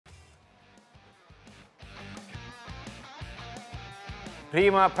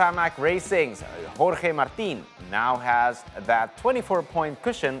Prima Pramac Racing's Jorge Martin now has that 24-point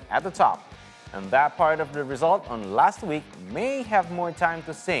cushion at the top, and that part of the result on last week may have more time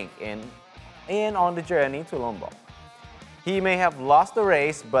to sink in on the journey to Lombok. He may have lost the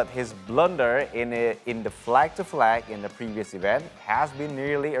race, but his blunder in the flag-to-flag in the previous event has been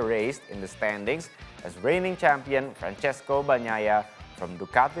nearly erased in the standings as reigning champion Francesco Bagnaia from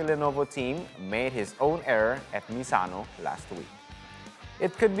Ducati Lenovo team made his own error at Misano last week.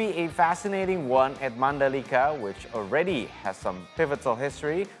 It could be a fascinating one at Mandalika, which already has some pivotal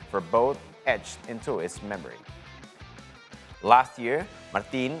history for both etched into its memory. Last year,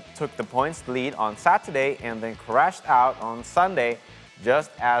 Martin took the points lead on Saturday and then crashed out on Sunday,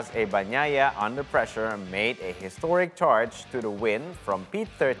 just as a Bagnaia under pressure made a historic charge to the win from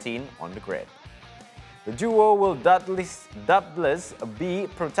P13 on the grid. The duo will doubtless be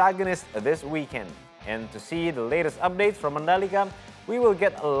protagonists this weekend, and to see the latest updates from Mandalika, we will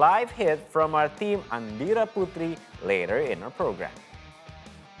get a live hit from our team Andira Putri later in our program.